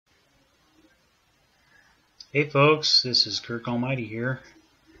Hey folks, this is Kirk Almighty here.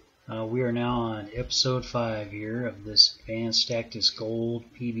 We are now on episode 5 here of this Advanced Tactics Gold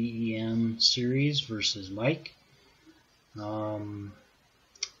PBEM series versus Mike. And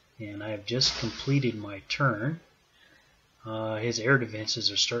I have just completed my turn. His air defenses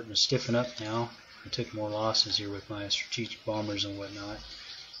are starting to stiffen up now. I took more losses here with my strategic bombers and whatnot.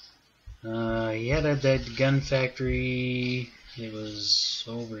 He had that gun factory. It was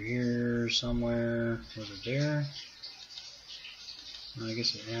over here somewhere. Was it there? I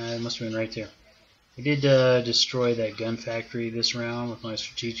guess it must have been right there. I did destroy that gun factory this round with my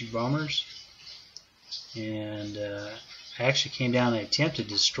strategic bombers. And I actually came down and attempted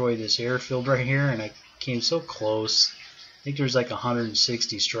to destroy this airfield right here, and I came so close. I think there's like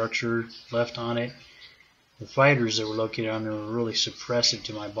 160 structure left on it. The fighters that were located on there were really suppressive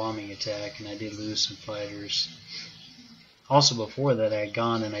to my bombing attack, and I did lose some fighters. Also, before that, I had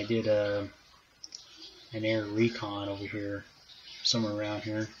gone and I did an air recon over here, somewhere around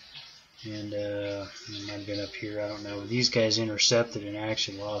here, and it might have been up here, I don't know. These guys intercepted and I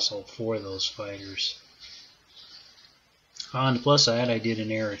actually lost all 4 of those fighters. On the plus side, I did an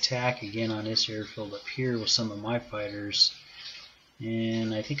air attack again on this airfield up here with some of my fighters,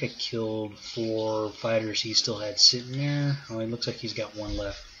 and I think I killed 4 fighters he still had sitting there. Oh, it looks like he's got 1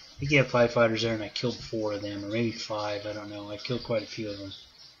 left. I think he had 5 fighters there, and I killed 4 of them, or maybe 5, I don't know. I killed quite a few of them.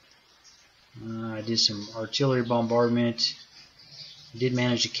 I did some artillery bombardment. I did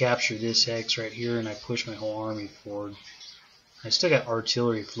manage to capture this hex right here, and I pushed my whole army forward. I still got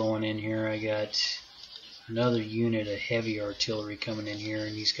artillery flowing in here. I got another unit of heavy artillery coming in here,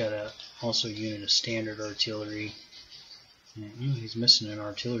 and he's got also a unit of standard artillery. And he's missing an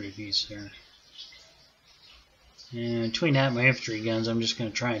artillery piece there. And between that and my infantry guns, I'm just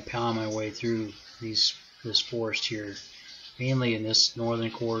going to try and pound my way through this forest here. Mainly in this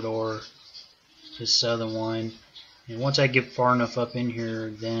northern corridor, this southern one. And once I get far enough up in here,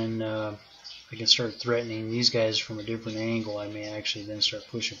 then I can start threatening these guys from a different angle. I may actually then start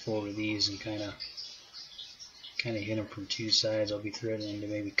pushing forward with these and kind of hit them from 2 sides. I'll be threatening to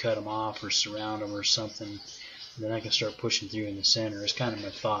maybe cut them off or surround them or something. And then I can start pushing through in the center. It's kind of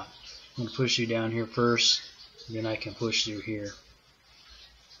my thought. I'm going to push you down here first. Then I can push through here.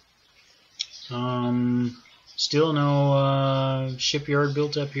 Still no shipyard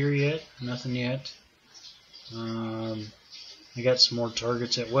built up here yet. Nothing yet. I got some more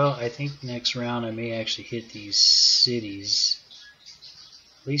targets. Well, I think next round I may actually hit these cities.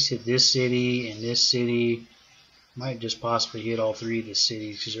 At least hit this city and this city. Might just possibly hit all 3 of the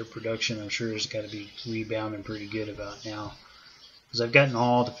cities because their production, I'm sure, has got to be rebounding pretty good about now. Because I've gotten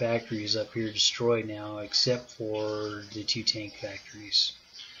all the factories up here destroyed now, except for the 2 tank factories.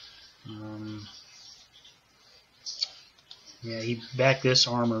 Yeah, he backed this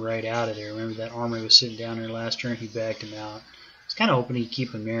armor right out of there. Remember that armor was sitting down there last turn? He backed him out. I was kind of hoping he'd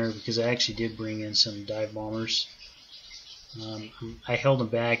keep him there because I actually did bring in some dive bombers. I held him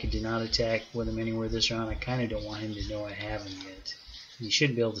back and did not attack with him anywhere this round. I kind of don't want him to know I have him yet. You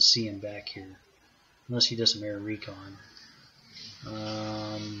shouldn't be able to see him back here, unless he does some air recon.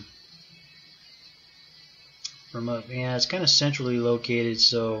 From up, yeah, it's kind of centrally located,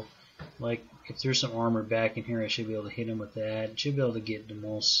 so like if there's some armor back in here, I should be able to hit him with that. Should be able to get the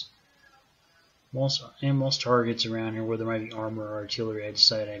most targets around here where there might be armor or artillery. I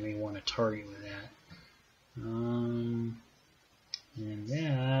decide I may want to target with that. And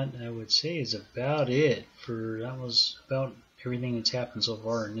that I would say is about it that was about everything that's happened so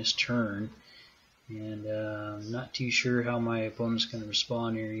far in this turn. And I'm not too sure how my opponent's going to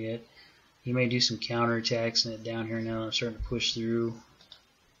respond here yet. He may do some counterattacks down here now that I'm starting to push through.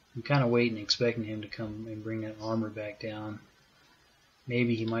 I'm kind of waiting, expecting him to come and bring that armor back down.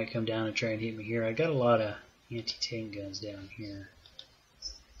 Maybe he might come down and try and hit me here. I got a lot of anti-tank guns down here.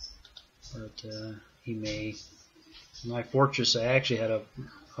 But he may. My fortress, I actually had a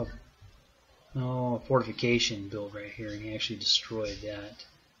fortification built right here, and he actually destroyed that.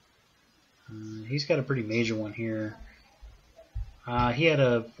 He's got a pretty major one here. He had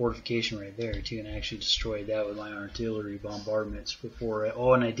a fortification right there too, and I actually destroyed that with my artillery bombardments before.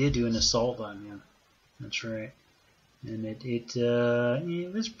 And I did do an assault on him. That's right. And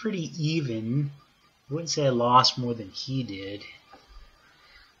it was pretty even. I wouldn't say I lost more than he did,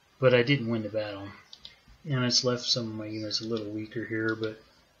 but I didn't win the battle. And it's left some of my units a little weaker here, but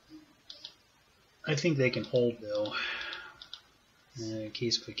I think they can hold though, in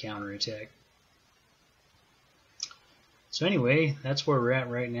case of a counterattack. So anyway, that's where we're at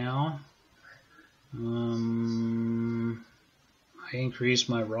right now. I increased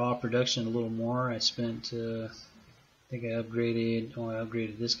my raw production a little more. I spent, I think I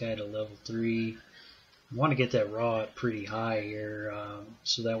upgraded this guy to level 3. I want to get that raw pretty high here,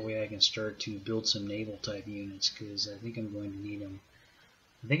 so that way I can start to build some naval type units, because I think I'm going to need them.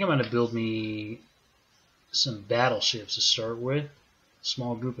 I think I'm going to build me some battleships to start with, a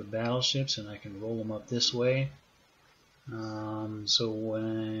small group of battleships, and I can roll them up this way. So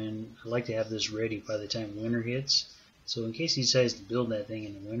when I like to have this ready by the time winter hits, so in case he decides to build that thing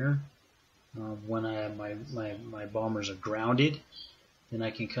in the winter, when my bombers are grounded, then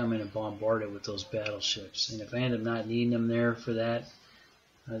I can come in and bombard it with those battleships. And if I end up not needing them there for that,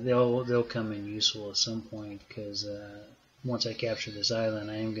 they'll come in useful at some point, because once I capture this island,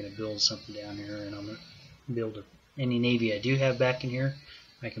 I am going to build something down here, and I'm going to build any navy I do have back in here.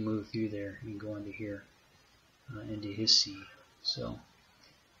 I can move through there and go into here, into his sea. So,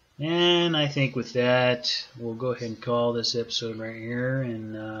 and I think with that, we'll go ahead and call this episode right here,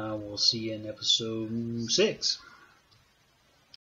 and we'll see you in episode 6.